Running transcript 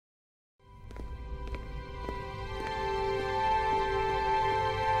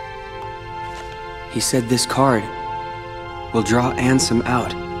He said this card will draw Ansem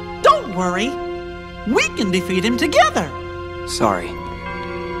out. Don't worry. We can defeat him together. Sorry.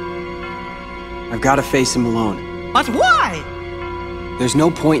 I've got to face him alone. But why? There's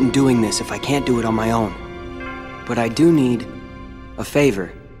no point in doing this if I can't do it on my own. But I do need a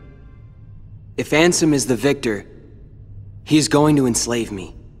favor. If Ansem is the victor, he's going to enslave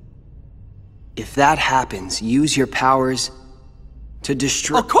me. If that happens, use your powers to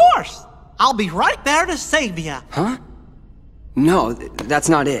destroy— Of course! I'll be right there to save you. Huh? No, that's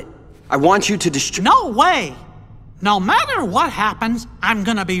not it. I want you to destroy— No way! No matter what happens, I'm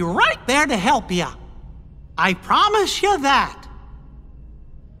gonna be right there to help you. I promise you that.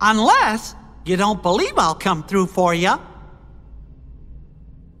 Unless you don't believe I'll come through for you.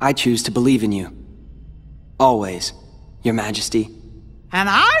 I choose to believe in you. Always, Your Majesty. And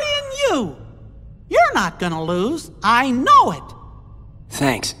I in you. You're not gonna lose. I know it.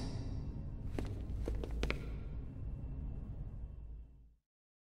 Thanks.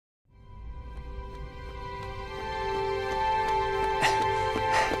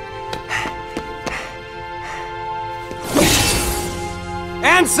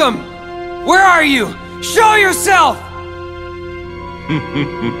 Ansem! Where are you? Show yourself!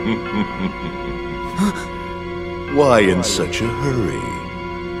 Why in such a hurry?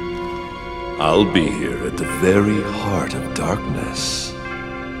 I'll be here at the very heart of darkness,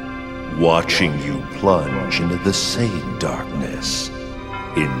 watching you plunge into the same darkness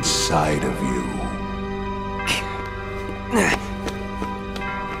inside of you.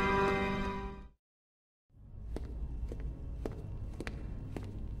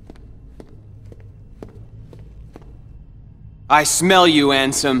 I smell you,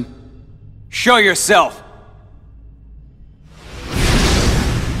 Ansem. Show yourself!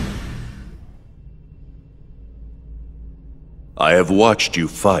 I have watched you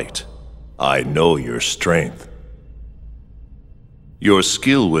fight. I know your strength. Your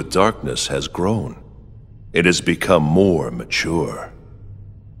skill with darkness has grown. It has become more mature.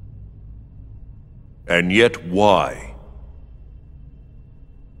 And yet why?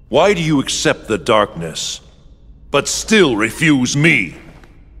 Why do you accept the darkness, but still refuse me?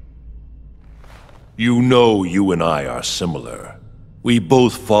 You know you and I are similar. We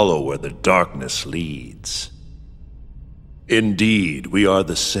both follow where the darkness leads. Indeed, we are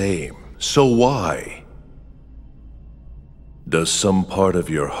the same. So why? Does some part of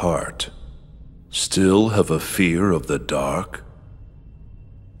your heart still have a fear of the dark?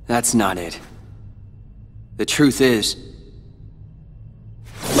 That's not it. The truth is,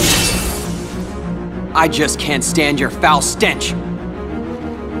 I just can't stand your foul stench.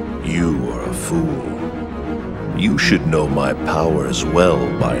 You are a fool. You should know my powers well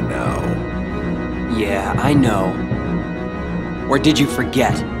by now. Yeah, I know. Or did you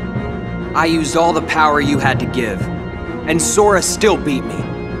forget? I used all the power you had to give, and Sora still beat me.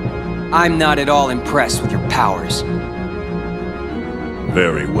 I'm not at all impressed with your powers.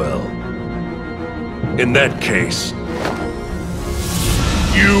 Very well. In that case,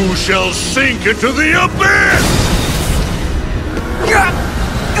 you shall sink into the abyss!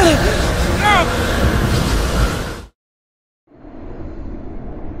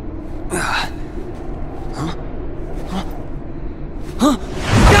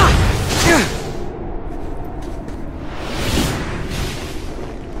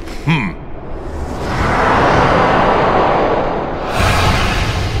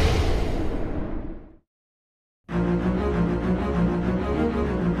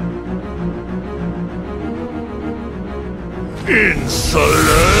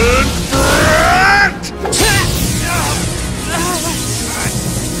 Insolent brat!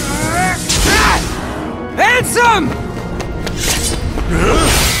 Ansem!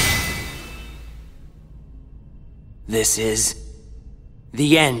 This is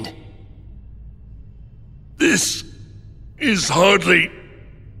the end. This is hardly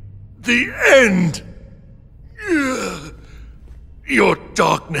the end. Your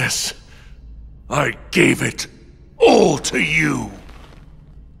darkness, I gave it all to you.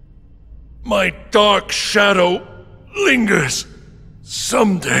 My dark shadow lingers.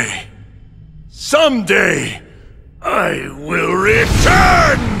 Someday, I will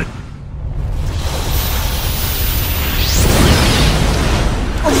return!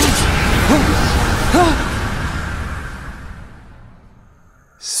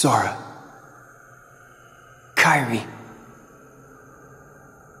 Sora. Kairi.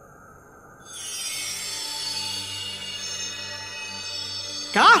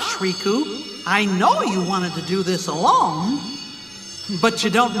 Gosh, Riku, I know you wanted to do this alone, but you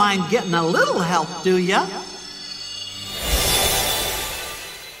don't mind getting a little help, do ya?